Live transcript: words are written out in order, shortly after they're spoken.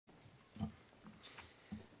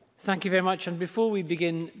Thank you very much. And before we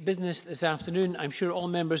begin business this afternoon, I'm sure all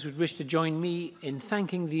members would wish to join me in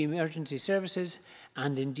thanking the emergency services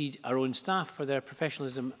and indeed our own staff for their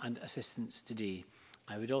professionalism and assistance today.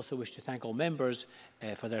 I would also wish to thank all members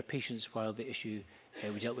for their patience while the issue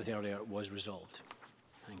we dealt with earlier was resolved.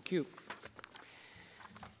 Thank you.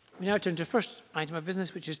 We now turn to the first item of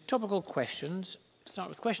business, which is topical questions. Start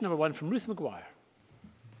with question number 1 from Ruth Maguire.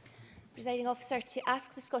 Presiding Officer, to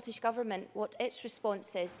ask the Scottish Government what its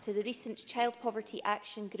response is to the recent Child Poverty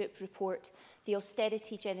Action Group report, the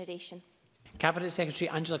Austerity Generation. Cabinet Secretary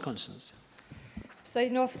Angela Constance.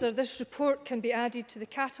 Presiding Officer, this report can be added to the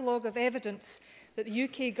catalogue of evidence that the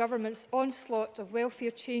UK Government's onslaught of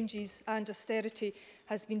welfare changes and austerity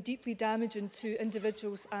has been deeply damaging to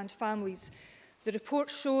individuals and families. The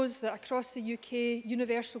report shows that across the UK,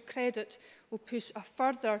 universal credit will push a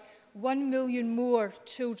further 1 million more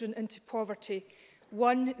children into poverty.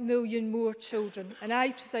 1 million more children. And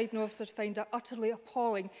I, Presiding Officer, find that utterly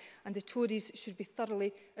appalling, and the Tories should be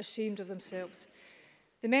thoroughly ashamed of themselves.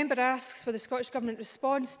 The member asks for the Scottish Government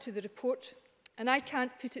response to the report, and I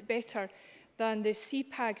can't put it better than the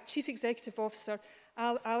CPAG Chief Executive Officer,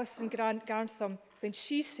 Alison Garntham, when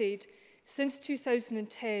she said, since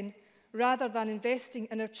 2010, rather than investing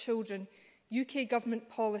in our children, UK Government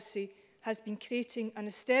policy has been creating an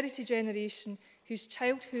austerity generation whose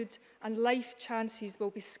childhood and life chances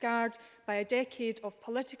will be scarred by a decade of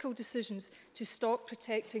political decisions to stop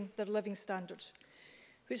protecting their living standards.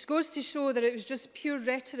 Which goes to show that it was just pure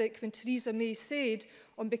rhetoric when Theresa May said,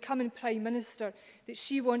 on becoming Prime Minister, that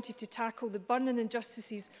she wanted to tackle the burning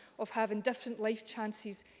injustices of having different life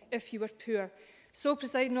chances if you were poor. So,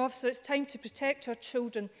 Presiding Officer, it's time to protect our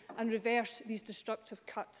children and reverse these destructive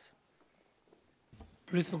cuts.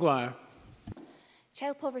 Ruth Maguire.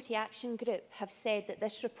 Child Poverty Action Group have said that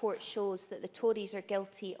this report shows that the Tories are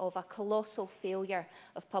guilty of a colossal failure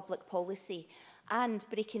of public policy and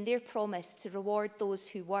breaking their promise to reward those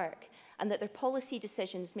who work, and that their policy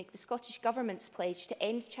decisions make the Scottish Government's pledge to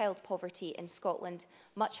end child poverty in Scotland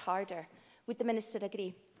much harder. Would the Minister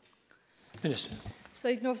agree? Minister.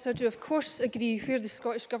 Presiding Officer, I do of course agree where the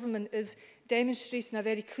Scottish Government is demonstrating a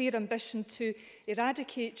very clear ambition to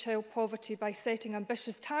eradicate child poverty by setting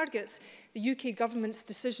ambitious targets. The UK Government's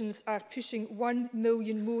decisions are pushing 1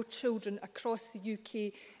 million more children across the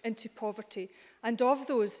UK into poverty. And of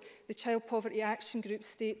those, the Child Poverty Action Group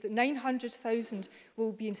state that 900,000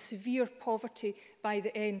 will be in severe poverty by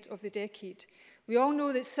the end of the decade. We all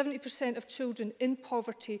know that 70% of children in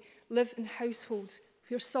poverty live in households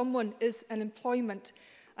where someone is in employment.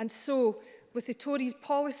 And so, with the Tories'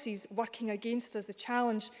 policies working against us, the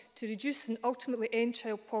challenge to reduce and ultimately end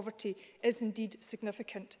child poverty is indeed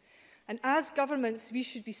significant. And as governments, we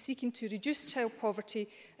should be seeking to reduce child poverty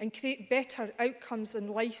and create better outcomes and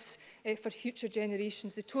lives for future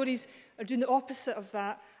generations. The Tories are doing the opposite of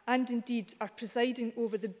that and indeed are presiding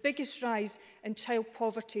over the biggest rise in child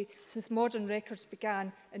poverty since modern records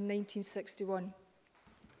began in 1961.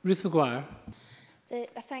 Ruth Maguire.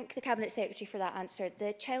 I thank the Cabinet Secretary for that answer.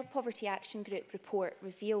 The Child Poverty Action Group report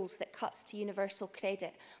reveals that cuts to universal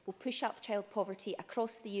credit will push up child poverty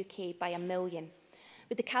across the UK by 1 million.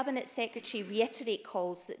 Would the Cabinet Secretary reiterate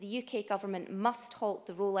calls that the UK Government must halt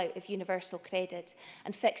the rollout of universal credit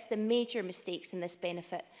and fix the major mistakes in this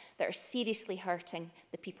benefit that are seriously hurting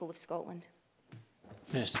the people of Scotland?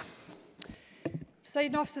 Minister.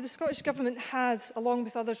 Presiding Officer, the Scottish Government has, along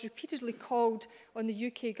with others, repeatedly called on the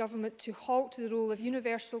UK Government to halt the role of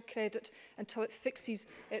universal credit until it fixes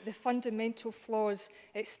the fundamental flaws,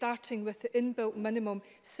 starting with the inbuilt minimum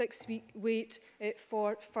 6-week wait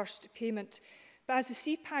for first payment. But as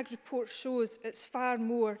the CPAG report shows, it's far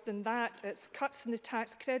more than that. It's cuts in the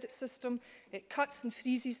tax credit system, it cuts and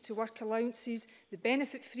freezes to work allowances, the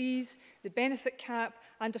benefit freeze, the benefit cap,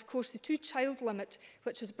 and of course the 2-child limit,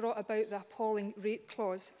 which has brought about the appalling rate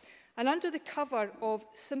clause. And under the cover of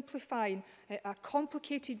simplifying a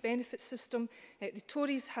complicated benefit system, the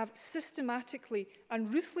Tories have systematically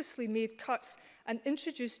and ruthlessly made cuts and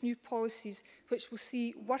introduced new policies which will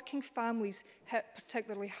see working families hit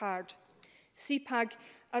particularly hard. CPAG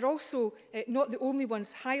are also not the only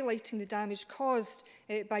ones highlighting the damage caused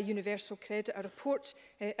by universal credit. A report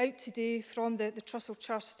out today from the Trussell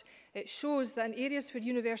Trust shows that in areas where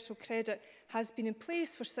universal credit has been in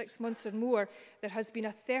place for 6 months or more, there has been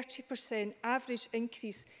a 30% average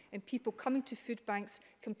increase in people coming to food banks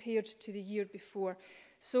compared to the year before.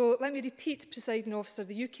 So let me repeat, Presiding Officer,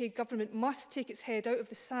 the UK Government must take its head out of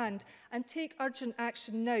the sand and take urgent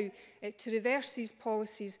action now to reverse these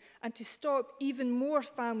policies and to stop even more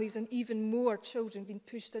families and even more children being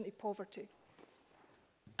pushed into poverty.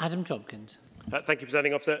 Adam Tompkins. Thank you,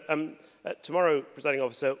 Presiding Officer. Tomorrow, Presiding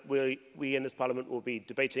Officer, we in this Parliament will be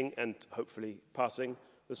debating and hopefully passing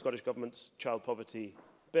the Scottish Government's child poverty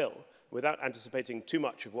bill. Without anticipating too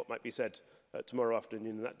much of what might be said tomorrow afternoon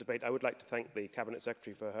in that debate, I would like to thank the Cabinet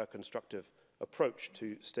Secretary for her constructive approach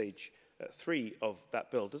to stage 3 of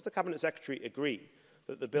that bill. Does the Cabinet Secretary agree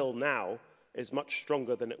that the bill now is much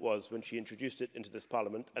stronger than it was when she introduced it into this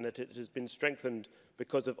Parliament, and that it has been strengthened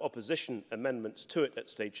because of opposition amendments to it at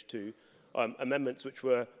stage 2, amendments which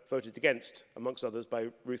were voted against, amongst others, by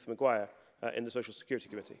Ruth Maguire in the Social Security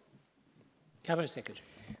Committee? Cabinet Secretary.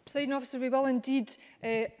 Presiding Officer, we will indeed,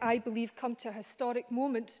 I believe, come to a historic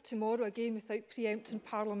moment tomorrow, again without preempting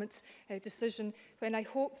Parliament's decision, when I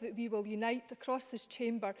hope that we will unite across this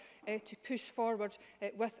chamber to push forward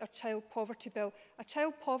with our child poverty bill. A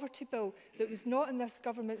child poverty bill that was not in this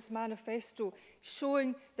government's manifesto,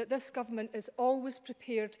 showing that this government is always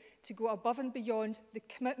prepared to go above and beyond the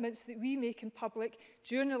commitments that we make in public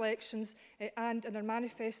during elections and in our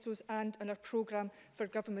manifestos and in our programme for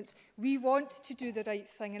governments. We want to do the right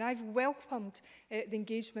thing, and I've welcomed the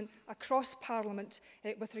engagement across Parliament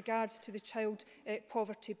with regards to the child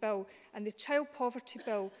poverty bill. And the child poverty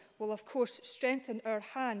bill will, of course, strengthen our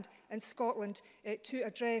hand in Scotland to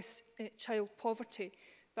address child poverty.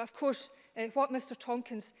 But, of course, what Mr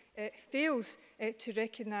Tompkins fails to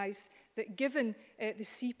recognise, that given the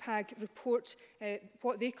CPAG report,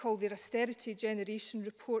 what they call their Austerity Generation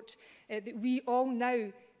report, that we all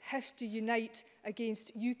now have to unite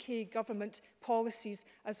against UK government policies,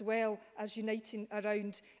 as well as uniting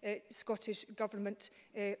around Scottish government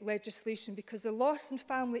legislation, because the loss in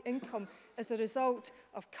family income as a result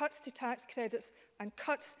of cuts to tax credits and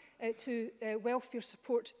cuts to welfare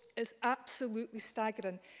support is absolutely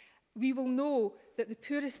staggering. We will know that the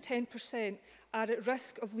poorest 10% are at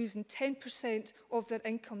risk of losing 10% of their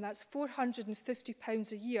income. That's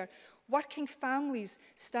 £450 a year. Working families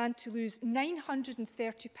stand to lose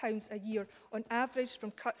 £930 a year on average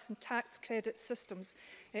from cuts in tax credit systems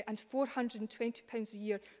and £420 a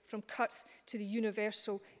year from cuts to the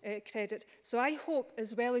universal credit. So I hope,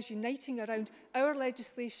 as well as uniting around our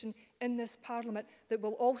legislation in this Parliament, that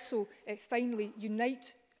we'll also finally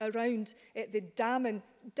unite around the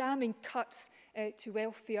damning cuts to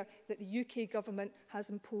welfare that the UK government has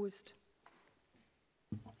imposed.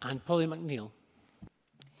 And Polly McNeill.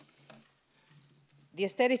 The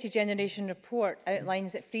Austerity Generation report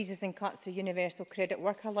outlines that freezes and cuts to universal credit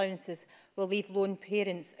work allowances will leave lone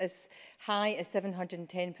parents as high as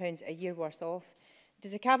 £710 a year worse off.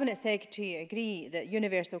 Does the Cabinet Secretary agree that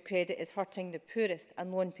universal credit is hurting the poorest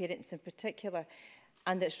and lone parents in particular,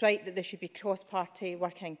 and it's right that there should be cross-party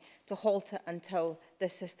working to halt it until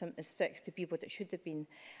this system is fixed to be what it should have been?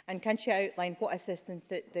 And can she outline what assistance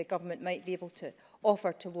that the government might be able to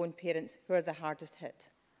offer to lone parents who are the hardest hit?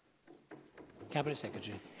 Cabinet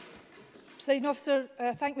Secretary. Presiding Officer,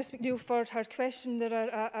 thank Ms McNeill for her question. There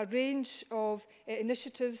are a range of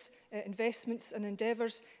initiatives, investments and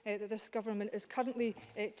endeavours that this government is currently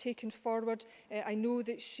taking forward. I know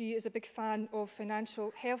that she is a big fan of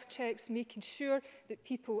financial health checks, making sure that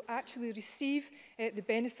people actually receive the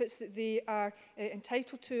benefits that they are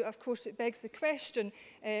entitled to. Of course, it begs the question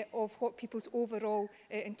of what people's overall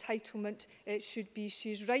entitlement should be.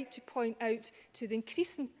 She's right to point out to the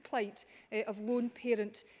increasing plight of lone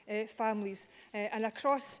parent families. And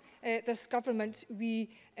across this government, we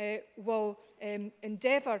will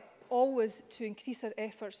endeavour always to increase our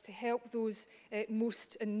efforts to help those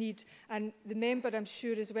most in need. And the member, I'm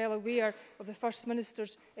sure, is well aware of the First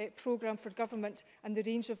Minister's programme for government and the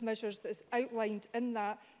range of measures that is outlined in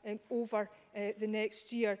that over the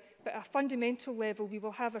next year. But at a fundamental level, we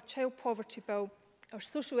will have a child poverty bill, our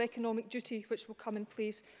socio-economic duty, which will come in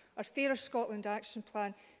place, our Fairer Scotland Action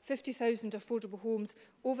Plan, 50,000 affordable homes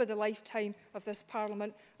over the lifetime of this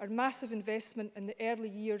Parliament, our massive investment in the early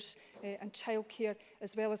years and childcare,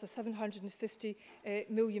 as well as a £750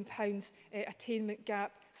 million attainment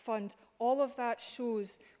gap fund. All of that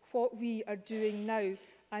shows what we are doing now.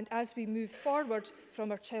 And as we move forward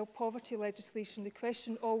from our child poverty legislation, the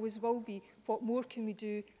question always will be, what more can we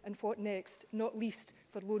do and what next, not least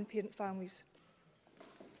for lone parent families?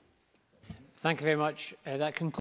 Thank you very much. That concludes